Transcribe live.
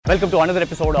Welcome to another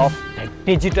episode of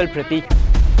Digital Pratik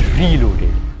Reloaded.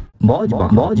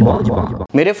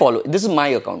 मेरे follow, this is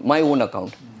my account, my own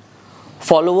account.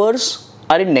 Followers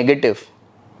are in negative,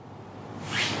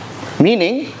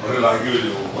 meaning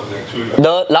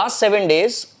the last 7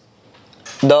 days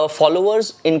the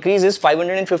followers increase is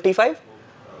 555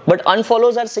 but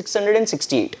unfollows are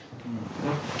 668.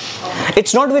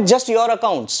 It's not with just your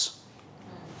accounts.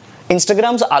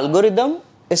 Instagram's algorithm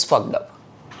is fucked up.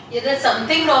 Yeah, there's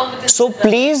something wrong with it. So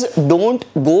please don't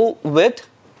go with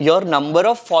your number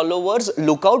of followers.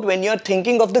 Look out when you're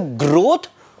thinking of the growth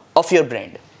of your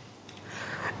brand.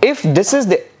 If this is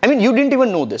the, I mean, you didn't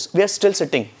even know this. We are still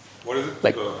sitting. What is it?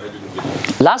 Like, I didn't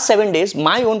get it. Last 7 days,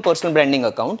 my own personal branding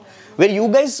account, where you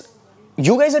guys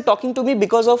are talking to me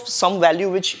because of some value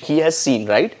which he has seen,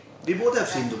 right? We both have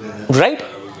seen together. Right?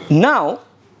 Now,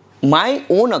 my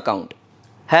own account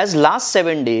has last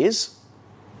 7 days,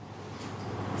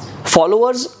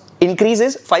 followers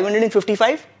increases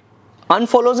 555,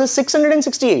 unfollows is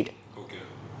 668. Okay.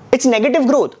 It's negative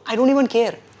growth. I don't even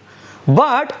care.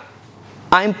 But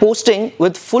I'm posting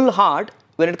with full heart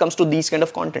when it comes to these kind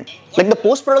of content. Like the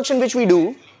post-production which we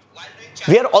do,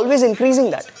 we are always increasing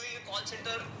that.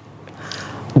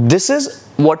 This is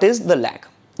what is the lag.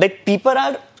 Like people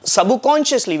are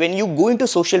subconsciously, when you go into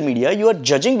social media, you are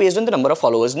judging based on the number of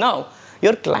followers. Now,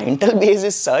 your clientele base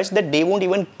is such that they won't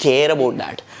even care about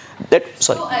that.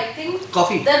 So I think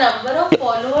Coffee. the number of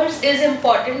followers is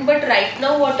important, but right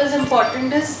now what is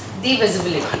important is the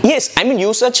visibility. Yes, I mean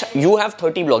you have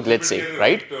 30 blogs, let's say,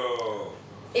 right?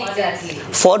 Exactly.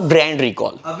 For brand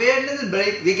recall. Awareness is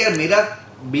very. देखिए मेरा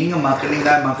being a marketing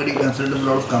guy, marketing consultant for a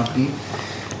lot of company,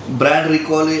 brand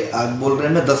recall आज बोल रहे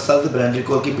हैं मैं 10 साल से brand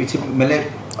recall के पीछे मैंने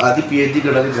आधी PhD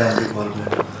करा ली brand recall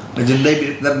पे. मैं जिंदगी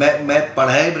मैं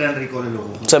पढ़ा है brand recall लोगों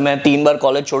को. सर मैं 3 बार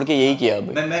कॉलेज छोड़ के यही किया अब.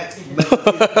 मैं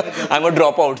I'm a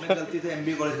dropout. मैं गलती से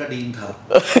MBA कॉलेज का डीन था.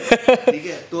 ठीक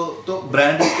है तो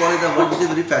brand recall is a word which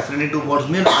is very fascinating towards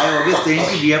me and I always saying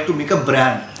कि we have to make a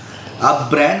brand. आप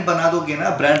ब्रांड बना दोगे ना,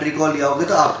 ब्रांड रिकॉल लिया होगे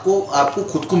तो आपको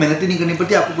खुद को मेहनत ही नहीं करनी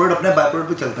पड़ती, आपको प्रोडक्ट अपने बाय प्रोडक्ट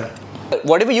पे चलता है.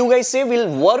 Whatever you guys say, we'll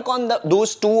work on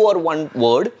those 2 or 1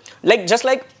 word.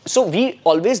 So we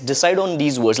always decide on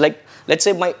these words. Like let's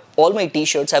say all my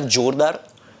t-shirts have Jordar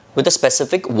with a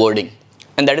specific wording,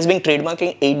 and that is being trademarked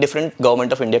in 8 different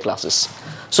Government of India classes.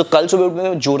 So कल सुबह उठ के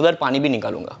मैं जोरदार पानी भी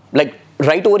निकालूंगा. Like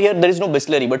right over here there is no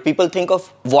Bisleri, but people think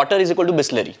of water is equal to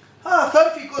Bisleri. हाँ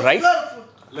Surf equal Right? Surf.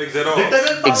 Like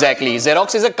Xerox. Exactly.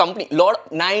 Xerox is a company.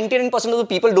 99% of the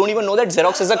people don't even know that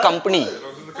Xerox is a company.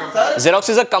 Xerox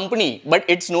is a company, but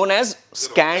it's known as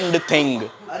scanned thing.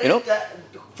 You know?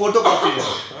 Photocopy.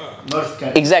 Not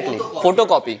scan. Exactly.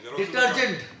 Photocopy.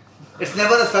 Detergent. It's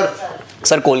never a surf.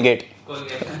 Sir, Colgate.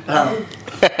 हाँ.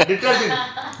 Detergent.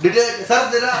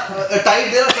 Surf दे रहा,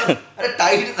 Tide दे रहा Surf. अरे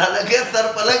Tide अलग है,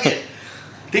 Surf अलग है.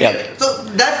 ठीक है.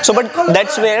 So but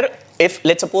that's where, if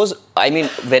let's suppose, I mean,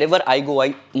 wherever I go,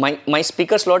 my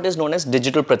speaker slot is known as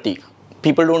Digital Pratik.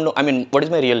 People don't know. I mean, what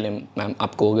is my real name, ma'am?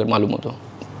 आपको अगर मालूम हो तो.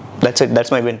 That's it.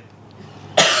 That's my win.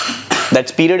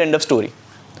 That's period. End of story.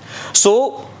 So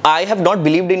I have not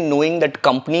believed in knowing that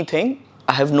company thing.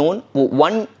 I have known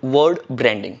one word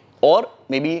branding, or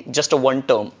maybe just a one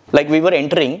term. Like we were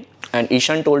entering, and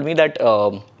Ishan told me that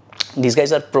these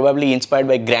guys are probably inspired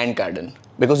by Grant Cardone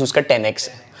because उसका 10x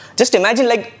है. Just imagine,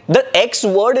 like the X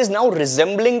word is now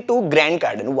resembling to Grant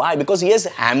Cardone. Why? Because he has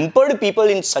hampered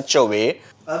people in such a way.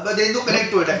 But they do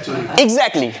connect to it actually.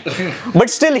 Exactly. But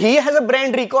still, he has a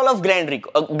brand recall of Grant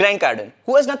Cardone,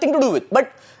 who has nothing to do with.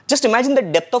 But just imagine the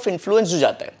depth of influence जो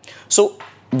जाता है. So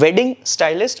wedding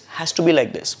stylist has to be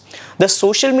like this. The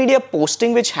social media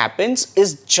posting which happens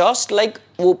is just like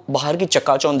वो बाहर की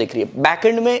चकाचौंध दिख रही है.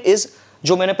 Backend में is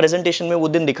जो मैंने प्रेजेंटेशन में वो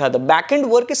दिन दिखा था, back and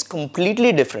work is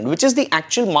completely different, which is the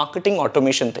actual marketing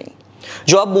automation thing.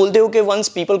 जो आप बोलते हो कि once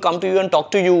people come to you and talk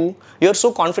to you, you are so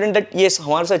confident that ये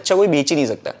हमारे से अच्छा कोई बेच ही नहीं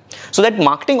सकता. So that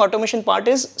marketing automation part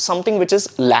is something which is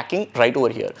lacking right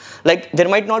over here. Like there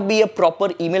might not be a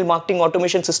proper email marketing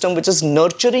automation system which is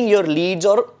nurturing your Leeds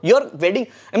और your wedding.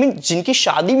 I mean जिनकी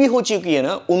शादी भी हो चुकी है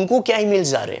ना, उनको क्या ईमेल्स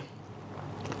जा रहे हैं?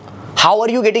 How are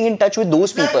you getting in touch with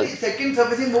those people? Second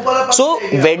servicing वो वाला So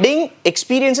wedding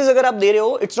experiences अगर आप दे रहे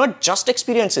हो, it's not just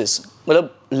experiences. मतलब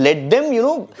let them, you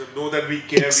know that we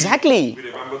care. Exactly. We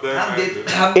remember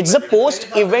them. It's a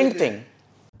post-event thing.